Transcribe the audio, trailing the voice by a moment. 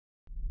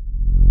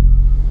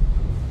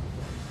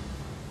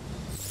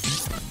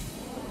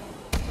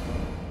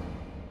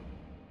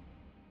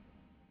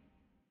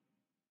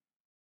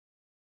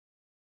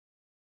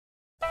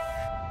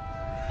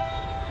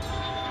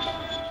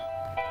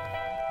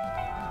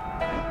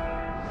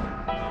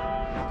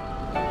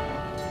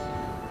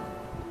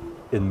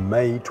In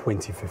May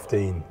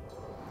 2015,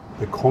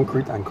 the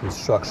concrete and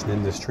construction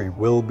industry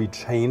will be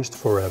changed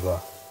forever.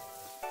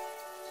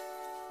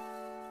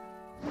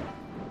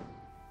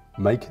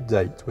 Make a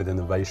date with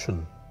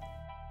innovation.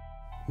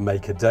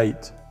 Make a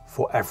date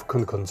for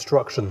African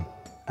construction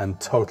and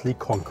Totally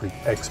Concrete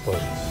Expo.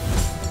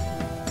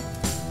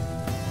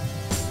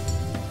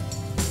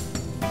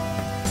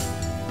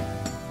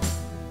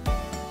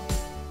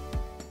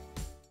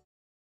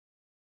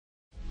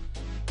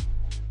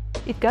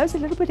 It goes a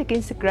little bit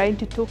against the grain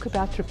to talk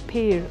about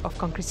repair of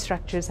concrete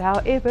structures.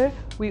 However,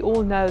 we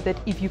all know that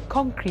if you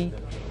concrete,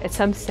 at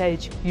some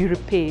stage you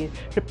repair.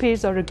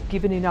 Repairs are a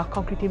given in our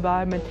concrete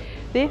environment.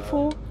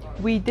 Therefore,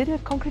 we did a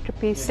concrete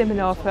repair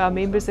seminar for our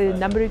members a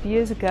number of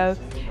years ago,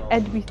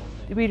 and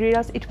we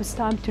realized it was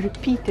time to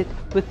repeat it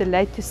with the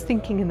latest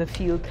thinking in the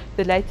field,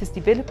 the latest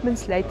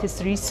developments,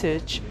 latest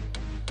research.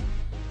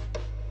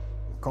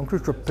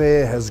 Concrete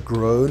repair has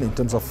grown in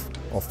terms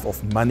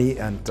of money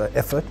and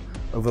effort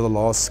over the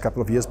last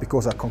couple of years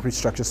because our concrete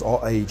structures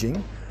are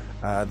aging.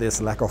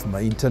 There's lack of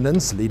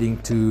maintenance leading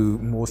to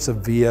more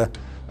severe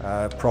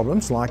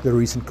problems like the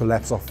recent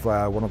collapse of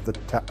one of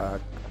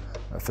the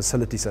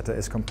facilities at the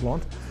Eskom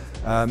plant.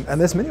 And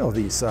there's many of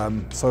these.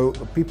 So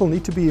people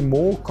need to be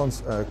more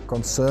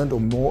concerned or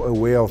more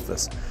aware of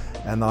this.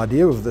 And the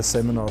idea of this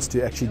seminar is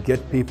to actually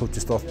get people to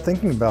start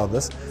thinking about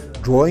this,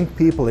 drawing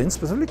people in,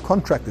 specifically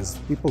contractors,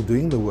 people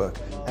doing the work,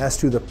 as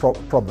to the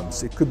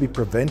problems. It could be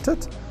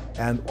prevented,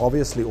 and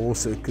obviously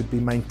also it could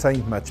be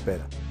maintained much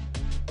better.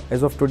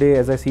 As of today,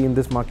 as I see in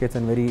this markets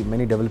and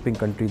many developing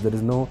countries, there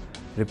is no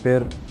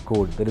repair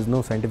code, there is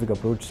no scientific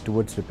approach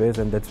towards repairs,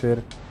 and that's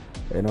where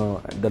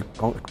the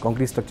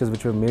concrete structures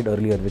which were made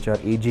earlier, which are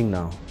aging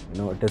now,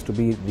 it has to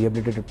be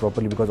rehabilitated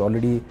properly because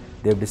already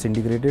they have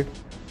disintegrated,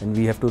 and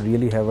we have to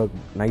really have a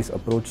nice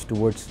approach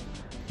towards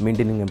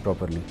maintaining them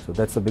properly. So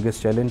that's the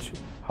biggest challenge,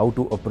 how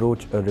to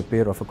approach a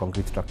repair of a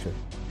concrete structure.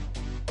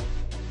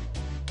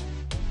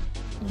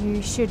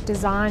 You should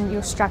design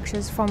your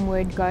structures from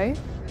word go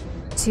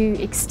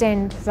to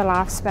extend the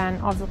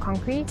lifespan of the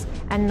concrete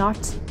and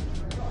not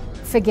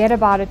forget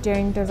about it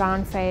during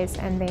design phase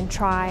and then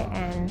try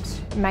and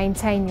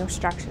maintain your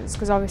structures,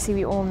 because obviously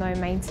we all know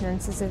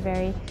maintenance is a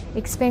very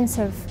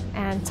expensive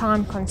and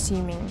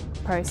time-consuming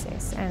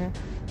process, and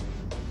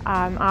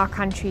our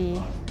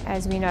country,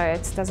 as we know,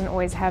 it doesn't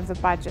always have the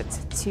budget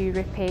to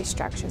repair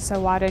structures. So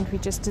why don't we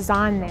just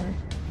design them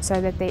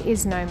so that there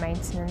is no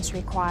maintenance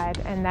required,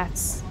 and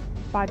that's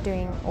by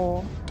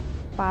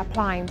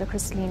applying the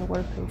crystalline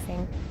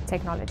waterproofing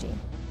technology.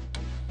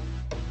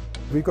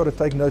 We've got to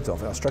take note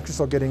of our structures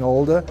are getting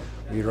older,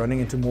 we're running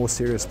into more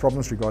serious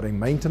problems regarding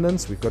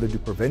maintenance, we've got to do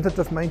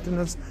preventative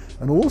maintenance,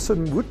 and also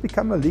it would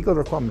become a legal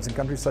requirement in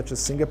countries such as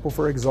Singapore,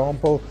 for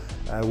example,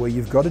 where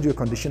you've got to do a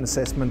condition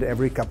assessment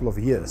every couple of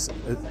years.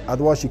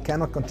 Otherwise you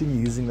cannot continue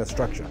using that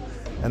structure,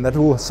 and that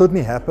will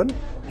certainly happen.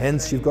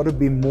 Hence you've got to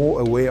be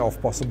more aware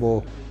of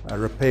possible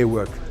repair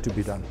work to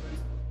be done.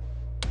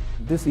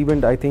 This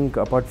event, I think,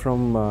 apart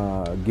from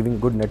giving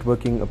good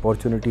networking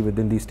opportunity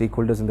within the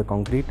stakeholders in the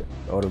concrete,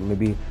 or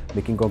maybe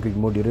making concrete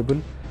more durable,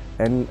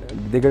 and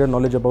they get a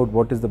knowledge about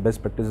what is the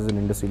best practices in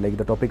industry. Like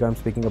the topic I'm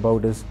speaking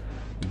about is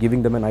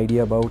giving them an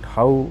idea about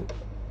how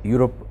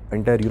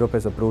entire Europe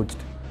has approached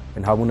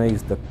and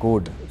harmonized the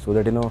code so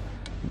that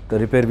the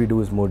repair we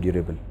do is more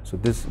durable. So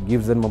this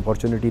gives them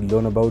opportunity to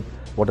learn about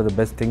what are the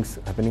best things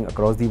happening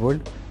across the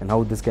world and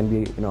how this can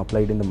be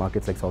applied in the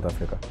markets like South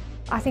Africa.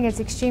 I think it's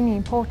extremely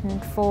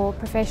important for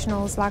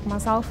professionals like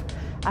myself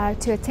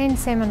to attend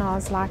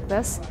seminars like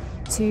this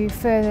to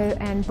further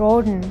and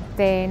broaden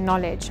their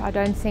knowledge. I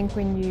don't think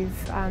when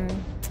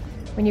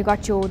you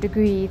got your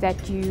degree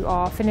that you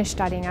are finished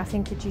studying. I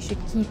think that you should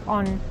keep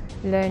on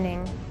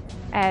learning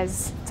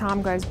as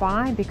time goes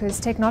by, because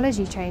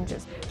technology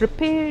changes.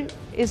 Repair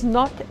is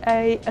not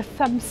a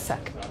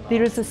thumbsuck.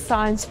 There is a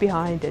science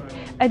behind it.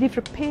 And if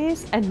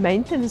repairs and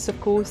maintenance,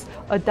 of course,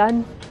 are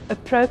done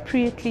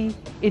appropriately,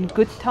 in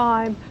good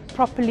time,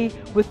 properly,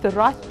 with the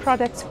right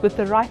products, with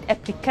the right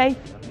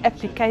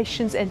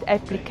applications and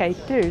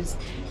applicators,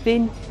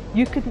 then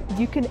you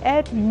can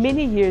add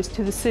many years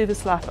to the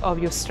service life of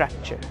your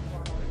structure.